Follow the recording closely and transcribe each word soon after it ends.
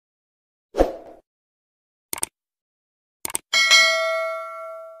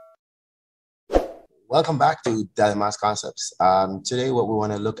Welcome back to Mass Concepts. Today, what we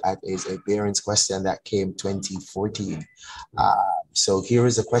want to look at is a bearings question that came 2014. So here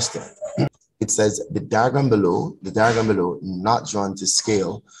is a question. It says the diagram below, not drawn to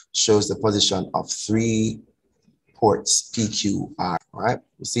scale, shows the position of 3 ports PQR. All right,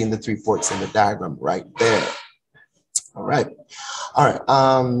 we're seeing the 3 ports in the diagram right there. All right.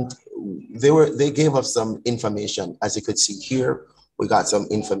 They gave us some information. As you could see here, we got some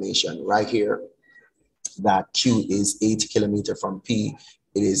information right here that Q is 80 kilometers from P.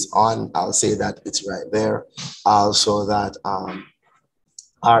 It is on, I'll say that it's right there. Also that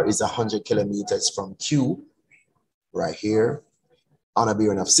R is 100 kilometers from Q right here on a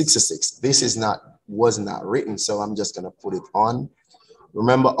bearing of 66. This was not written, so I'm just gonna put it on.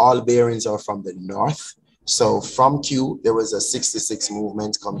 Remember, all bearings are from the north. So from Q, there was a 66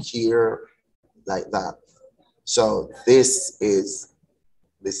 movement come here like that. So this is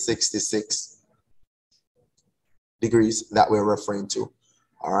the 66 degrees that we're referring to,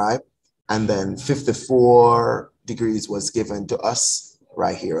 all right? And then 54 degrees was given to us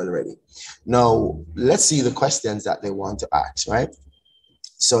right here already. Now, let's see the questions that they want to ask, right?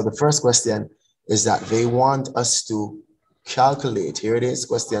 So the first question is that they want us to calculate, here it is,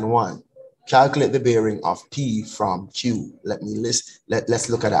 question 1. Calculate the bearing of P from Q. Let's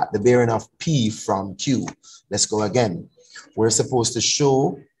look at that. The bearing of P from Q. Let's go again. We're supposed to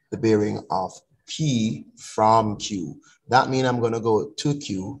show the bearing of P from Q. That means I'm going to go to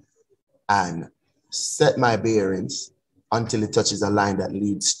Q and set my bearings until it touches a line that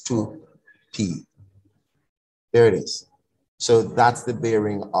leads to P. There it is. So that's the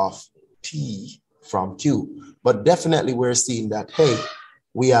bearing of P from Q. But definitely we're seeing that, hey,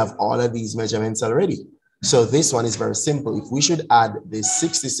 we have all of these measurements already. So this one is very simple. If we should add the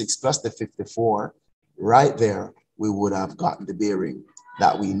 66 plus the 54 right there, we would have gotten the bearing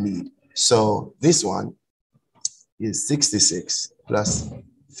that we need. So this one is 66 plus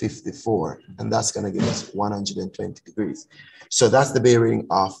 54, and that's going to give us 120 degrees. So that's the bearing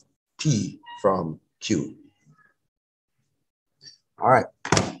of P from Q. All right.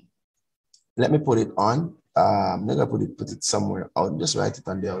 Let me put it on. I'm not going to put it somewhere. I'll just write it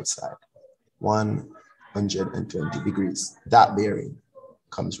on the outside. 120 degrees. That bearing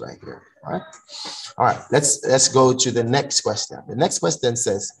comes right here. All right. All right. Let's go to the next question. The next question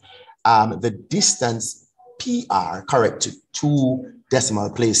says, the distance PR correct to 2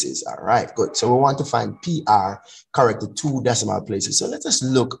 decimal places. All right, good. So we want to find PR correct to 2 decimal places. So let us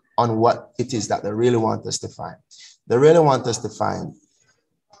look on what it is that they really want us to find. They really want us to find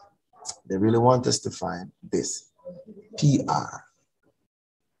this PR.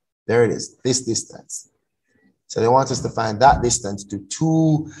 There it is, this distance. So they want us to find that distance to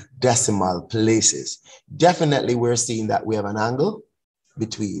 2 decimal places. Definitely we're seeing that we have an angle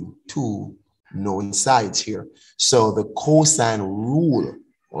between 2 known sides here. So the cosine rule,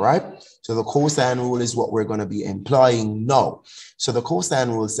 right? So the cosine rule is what we're going to be employing now. So the cosine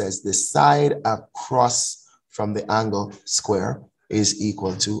rule says the side across from the angle square is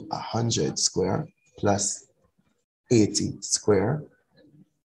equal to 100 square plus 80 square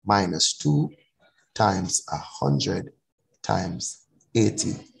minus 2 times 100 times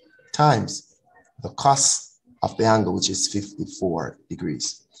 80 times the cos of the angle, which is 54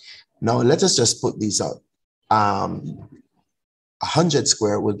 degrees. Now let us just put these out. 100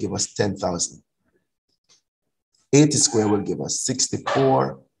 square will give us 10,000. 80 square will give us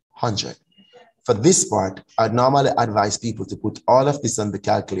 6,400. For this part, I normally advise people to put all of this on the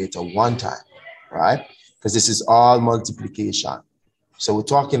calculator one time, right? Because this is all multiplication. So we're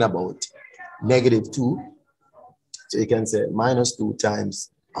talking about -2. So you can say -2 times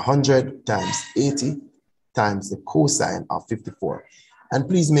 100 times 80 times the cosine of 54. And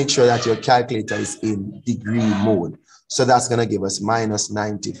please make sure that your calculator is in degree mode. So that's going to give us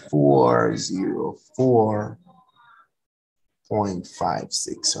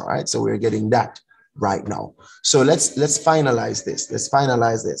 -9404.56. All right. So we're getting that right now. So let's finalize this. Let's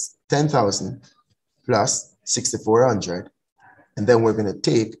finalize this. 10,000 plus 6,400. And then we're going to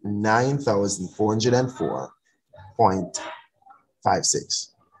take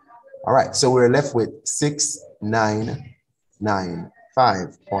 9,404.56. All right. So we're left with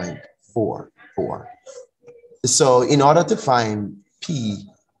 6,995.44. So in order to find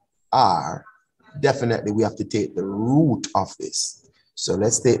PR, definitely we have to take the root of this. So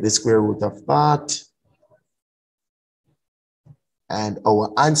let's take the square root of that. And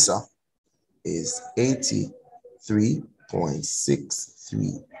our answer is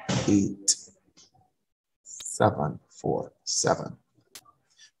 83.638,747.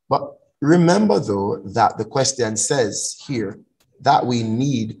 But remember though that the question says here that we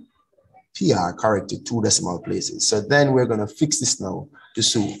need PR corrected 2 decimal places. So then we're going to fix this now to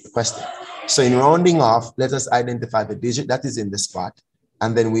suit the question. So in rounding off, let us identify the digit that is in the spot,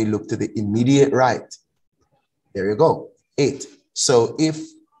 and then we look to the immediate right. There you go, 8. So if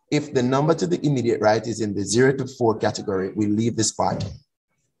the number to the immediate right is in the 0 to 4 category, we leave the spot.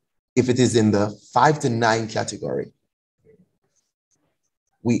 If it is in the 5 to 9 category,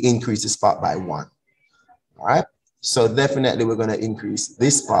 we increase the spot by 1. All right. So definitely we're going to increase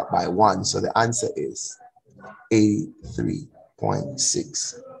this spot by 1. So the answer is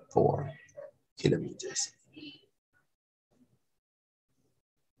 83.64 kilometers.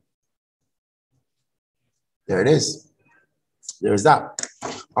 There it is. There's that.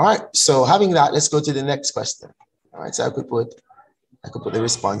 All right. So having that, let's go to the next question. All right. So I could put the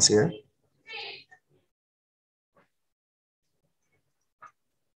response here.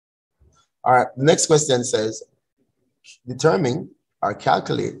 All right. The next question says, determine or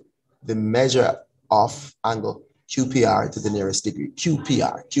calculate the measure of angle QPR to the nearest degree.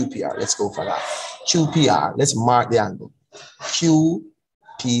 QPR. Let's go for that. QPR. Let's mark the angle.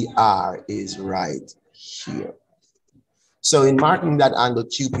 QPR is right here. So in marking that angle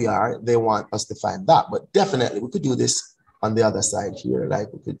QPR, they want us to find that. But definitely we could do this on the other side here.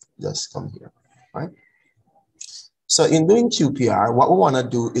 Like we could just come here. Right? So in doing QPR, what we want to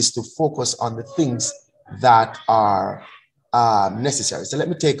do is to focus on the things that are necessary. So let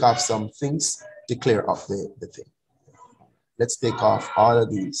me take off some things to clear up the thing. Let's take off all of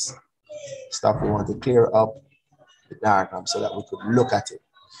these stuff we want to clear up the diagram so that we could look at it.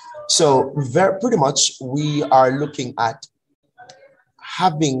 So pretty much we are looking at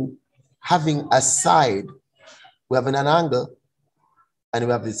having a side. We have an angle and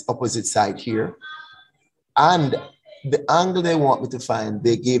we have this opposite side here. And the angle they want me to find,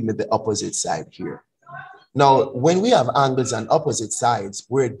 they gave me the opposite side here. Now, when we have angles on opposite sides,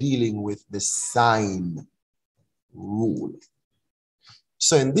 we're dealing with the sine rule.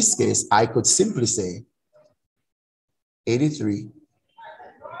 So in this case, I could simply say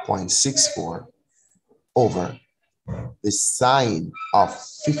 83.64 over the sine of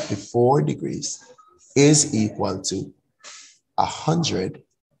 54 degrees is equal to 100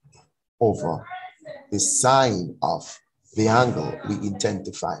 over the sine of the angle we intend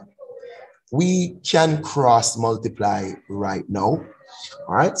to find. We can cross multiply right now.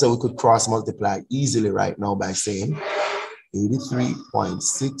 All right, so we could cross multiply easily right now by saying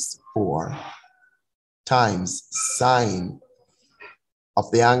 83.64 times sine of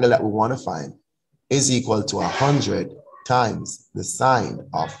the angle that we want to find is equal to 100 times the sine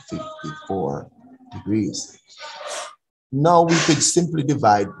of 54 degrees. Now we could simply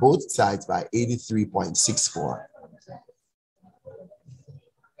divide both sides by 83.64.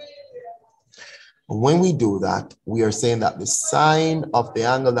 When we do that, we are saying that the sine of the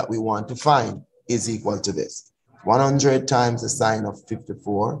angle that we want to find is equal to this. 100 times the sine of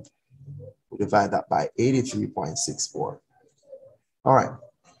 54, we divide that by 83.64. All right.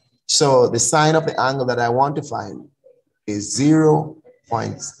 So the sine of the angle that I want to find is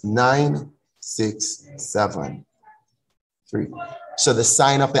 0.9673. So the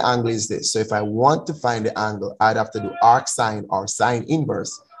sine of the angle is this. So if I want to find the angle, I'd have to do arc sine or sine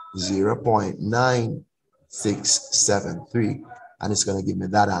inverse 0.9673, and it's going to give me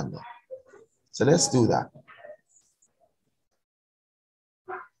that angle. So let's do that.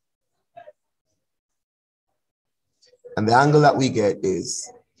 And the angle that we get is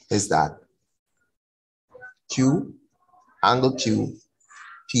that Q, angle Q,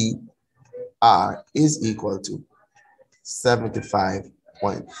 P, R is equal to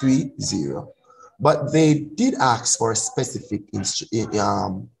 75.30. But they did ask for a specific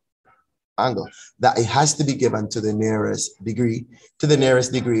angle that it has to be given to the nearest degree. To the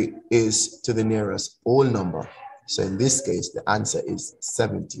nearest degree is to the nearest whole number. So in this case, the answer is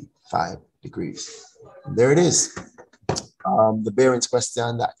 75 degrees. And there it is. The bearings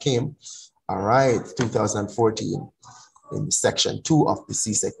question that came, all right, 2014 in section 2 of the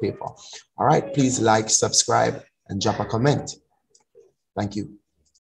CXC paper. All right, please like, subscribe, and drop a comment. Thank you.